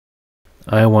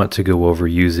I want to go over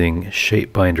using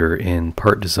Shape Binder in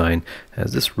part design,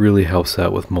 as this really helps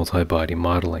out with multi-body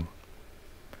modeling.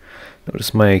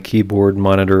 Notice my keyboard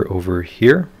monitor over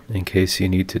here in case you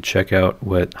need to check out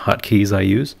what hotkeys I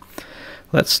use.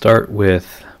 Let's start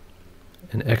with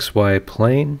an XY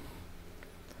plane.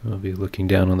 I'll be looking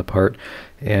down on the part,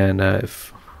 and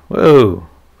whoa,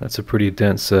 that's a pretty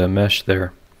dense mesh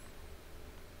there.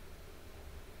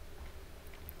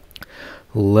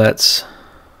 Let's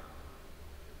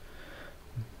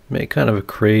make kind of a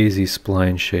crazy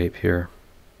spline shape here,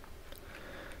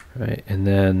 right? And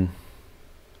then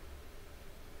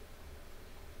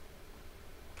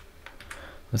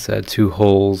let's add two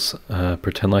holes,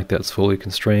 pretend like that's fully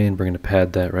constrained. We're going to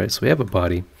pad that, right? So we have a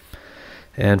body,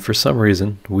 and for some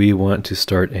reason we want to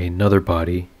start another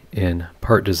body in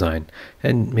part design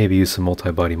and maybe use some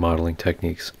multi-body modeling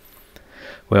techniques.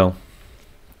 Well,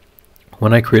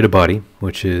 when I create a body,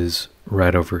 which is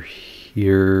right over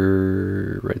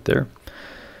here, right there,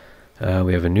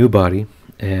 we have a new body,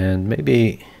 and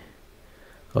maybe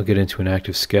I'll get into an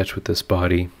active sketch with this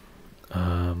body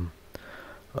on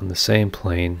the same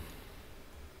plane,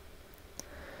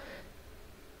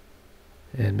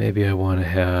 and maybe I want to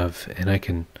have, and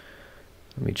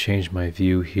let me change my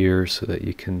view here so that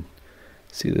you can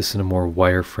see this in a more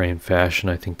wireframe fashion,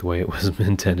 I think the way it was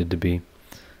intended to be.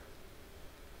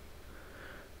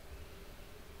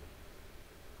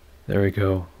 There we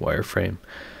go, wireframe.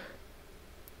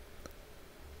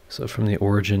 So from the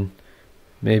origin,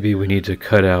 maybe we need to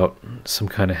cut out some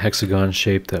kind of hexagon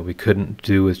shape that we couldn't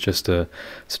do with just a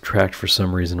subtract for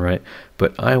some reason, right?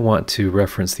 But I want to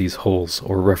reference these holes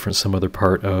or reference some other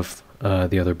part of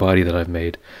the other body that I've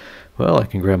made. Well, I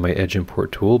can grab my edge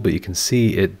import tool, but you can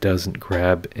see it doesn't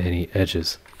grab any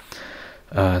edges.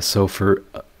 So for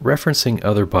referencing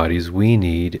other bodies, we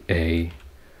need a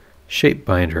shape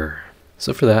binder.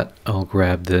 So for that, I'll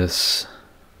grab this.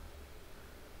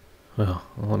 Well,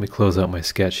 let me close out my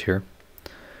sketch here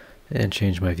and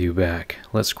change my view back.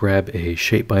 Let's grab a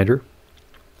shape binder,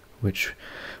 which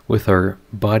with our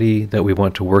body that we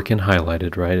want to work in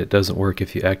highlighted, right? It doesn't work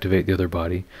if you activate the other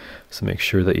body. So make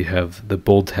sure that you have the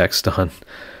bold text on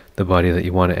the body that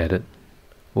you want to edit.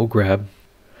 We'll grab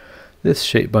this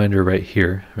shape binder right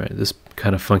here, right? This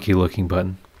kind of funky looking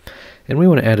button. And we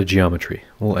want to add a geometry.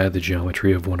 We'll add the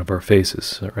geometry of one of our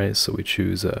faces, all right? So we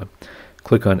choose,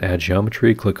 click on Add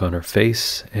Geometry, click on our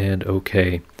face, and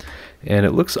OK. And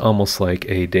it looks almost like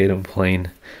a datum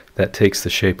plane that takes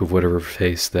the shape of whatever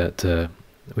face that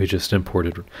we just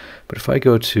imported. But if I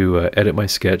go to edit my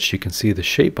sketch, you can see the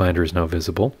shape binder is now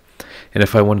visible. And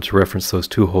if I wanted to reference those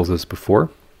two holes as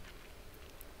before,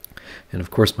 and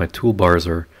of course my toolbars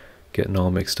are getting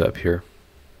all mixed up here.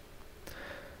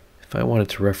 If I wanted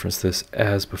to reference this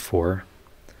as before,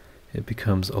 it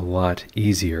becomes a lot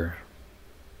easier,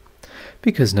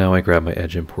 because now I grab my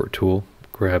edge import tool,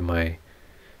 grab my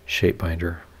shape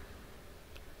binder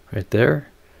right there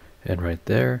and right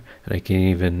there, and I can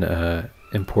even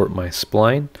import my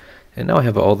spline, and now I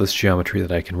have all this geometry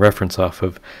that I can reference off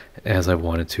of as I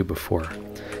wanted to before.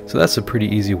 So that's a pretty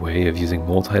easy way of using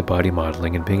multi-body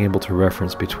modeling and being able to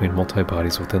reference between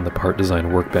multi-bodies within the part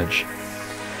design workbench.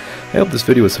 I hope this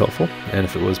video was helpful, and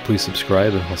if it was, please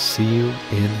subscribe, and I'll see you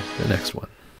in the next one.